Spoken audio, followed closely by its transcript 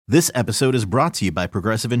This episode is brought to you by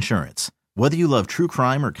Progressive Insurance. Whether you love true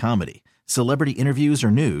crime or comedy, celebrity interviews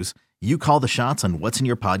or news, you call the shots on what's in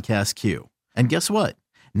your podcast queue. And guess what?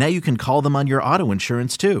 Now you can call them on your auto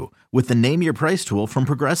insurance too with the Name Your Price tool from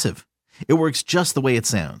Progressive. It works just the way it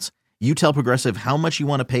sounds. You tell Progressive how much you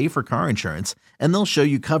want to pay for car insurance, and they'll show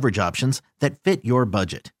you coverage options that fit your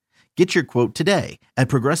budget. Get your quote today at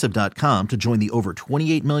Progressive.com to join the over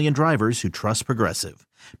 28 million drivers who trust Progressive.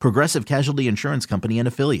 Progressive Casualty Insurance Company and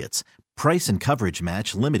Affiliates. Price and coverage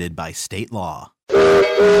match limited by state law.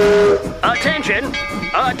 Attention!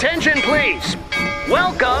 Attention, please!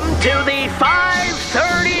 Welcome to the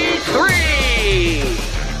 533!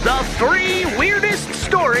 The 3 weirdest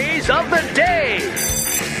stories of the day!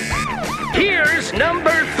 Here's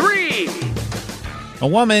number 3! A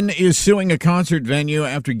woman is suing a concert venue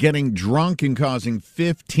after getting drunk and causing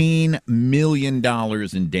 $15 million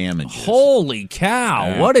in damages. Holy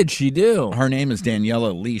cow. What did she do? Her name is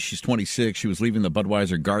Daniela Lee. She's 26. She was leaving the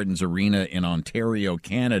Budweiser Gardens Arena in Ontario,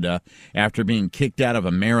 Canada, after being kicked out of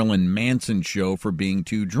a Marilyn Manson show for being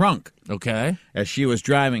too drunk. Okay. As she was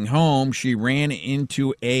driving home, she ran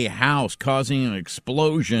into a house, causing an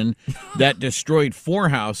explosion that destroyed 4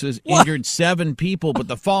 houses, injured 7 people, but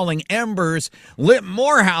the falling embers lit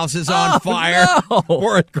more houses on fire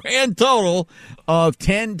for a grand total of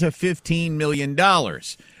 $10 to $15 million.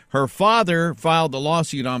 Her father filed the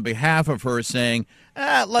lawsuit on behalf of her, saying,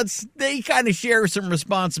 they kind of share some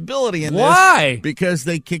responsibility in this. Why? Because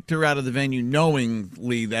they kicked her out of the venue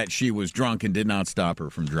knowingly that she was drunk and did not stop her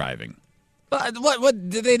from driving. What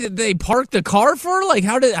did they park the car for? Like,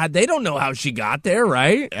 how did they don't know how she got there,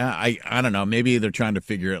 right? I don't know. Maybe they're trying to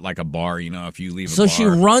figure it like a bar, if you leave a bar. So she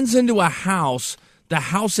runs into a house, the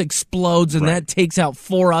house explodes, and that takes out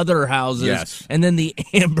 4 other houses. Yes. And then the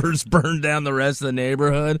embers burn down the rest of the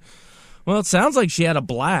neighborhood. Well, it sounds like she had a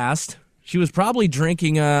blast. She was probably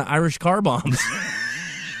drinking Irish car bombs.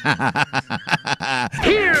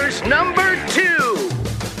 Here's number 2.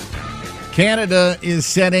 Canada is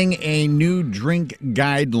setting a new drink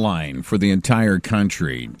guideline for the entire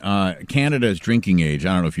country. Canada's drinking age,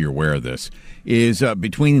 I don't know if you're aware of this, is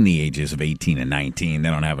between the ages of 18 and 19. They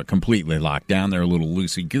don't have it completely locked down. They're a little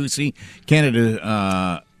loosey-goosey.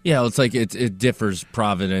 Canada... yeah, it's like it differs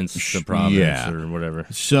province to province or whatever.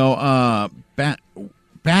 So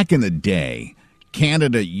back in the day,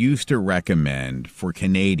 Canada used to recommend for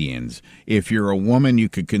Canadians, if you're a woman, you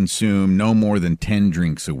could consume no more than 10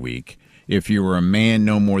 drinks a week. If you were a man,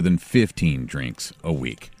 no more than 15 drinks a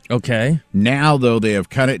week. Okay. Now, though, they have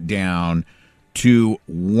cut it down to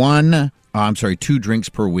 2 drinks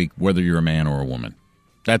per week, whether you're a man or a woman.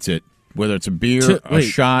 That's it. Whether it's a beer, a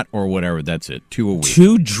shot, or whatever, that's it. 2 a week.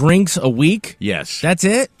 2 drinks a week? Yes. That's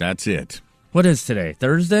it? That's it. What is today?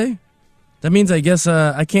 Thursday? That means I guess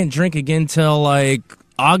I can't drink again till like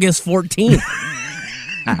August 14th.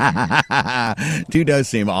 2 does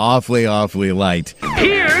seem awfully light.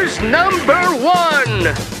 Here's number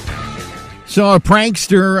 1. So a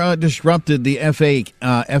prankster disrupted the FA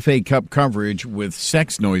Cup coverage with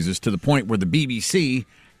sex noises to the point where the BBC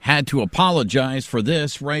had to apologize for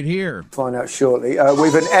this right here. Find out shortly.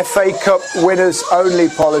 We've an FA Cup winners only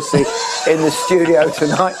policy in the studio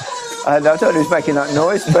tonight. And I don't know who's making that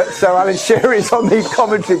noise, but so Alan Shearer is on the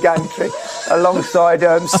commentary gantry alongside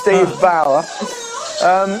Steve Bauer.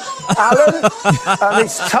 Alan,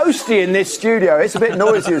 it's toasty in this studio. It's a bit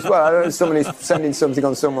noisy as well. I don't know if somebody's sending something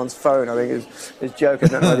on someone's phone. I think it's joke. I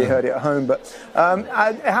don't know if you heard it at home. But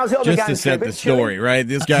how's it on the gantry? Just to set the story, right?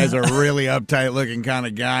 This guy's a really uptight-looking kind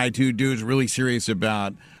of guy. 2 dudes really serious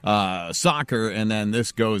about soccer, and then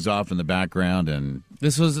this goes off in the background. And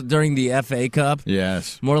this was during the FA Cup?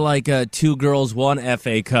 Yes. More like 2 girls, 1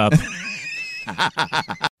 FA Cup.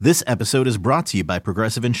 This episode is brought to you by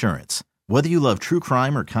Progressive Insurance. Whether you love true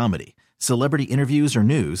crime or comedy, celebrity interviews or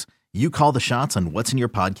news, you call the shots on what's in your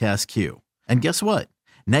podcast queue. And guess what?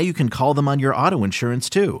 Now you can call them on your auto insurance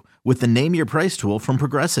too with the Name Your Price tool from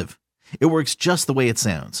Progressive. It works just the way it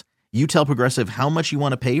sounds. You tell Progressive how much you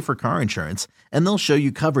want to pay for car insurance, and they'll show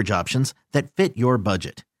you coverage options that fit your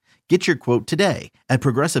budget. Get your quote today at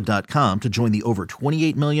Progressive.com to join the over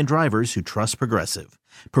 28 million drivers who trust Progressive.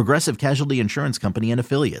 Progressive Casualty Insurance Company and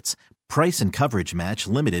Affiliates. Price and coverage match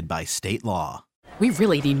limited by state law. We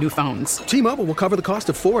really need new phones. T-Mobile will cover the cost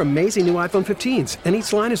of 4 amazing new iPhone 15s, and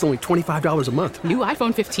each line is only $25 a month. New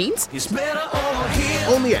iPhone 15s? It's better over here.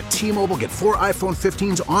 Only at T-Mobile, get 4 iPhone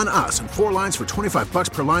 15s on us and 4 lines for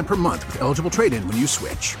 $25 per line per month with eligible trade-in when you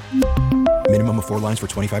switch. Minimum of 4 lines for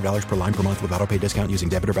 $25 per line per month with autopay discount using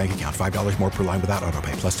debit or bank account. $5 more per line without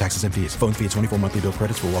autopay, plus taxes and fees. Phone fee at 24 monthly bill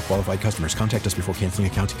credits for well qualified customers. Contact us before canceling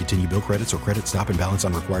account to continue bill credits or credit stop and balance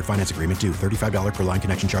on required finance agreement due. $35 per line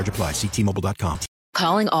connection charge applies. See T-Mobile.com.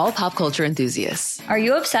 Calling all pop culture enthusiasts. Are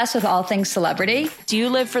you obsessed with all things celebrity? Do you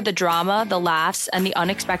live for the drama, the laughs, and the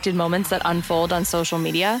unexpected moments that unfold on social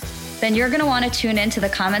media? Then you're going to want to tune in to the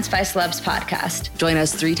Comments by Celebs podcast. Join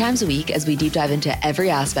us 3 times a week as we deep dive into every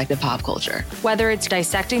aspect of pop culture. Whether it's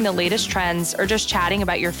dissecting the latest trends or just chatting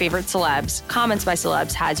about your favorite celebs, Comments by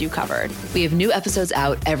Celebs has you covered. We have new episodes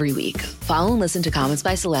out every week. Follow and listen to Comments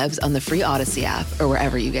by Celebs on the free Odyssey app or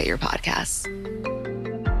wherever you get your podcasts.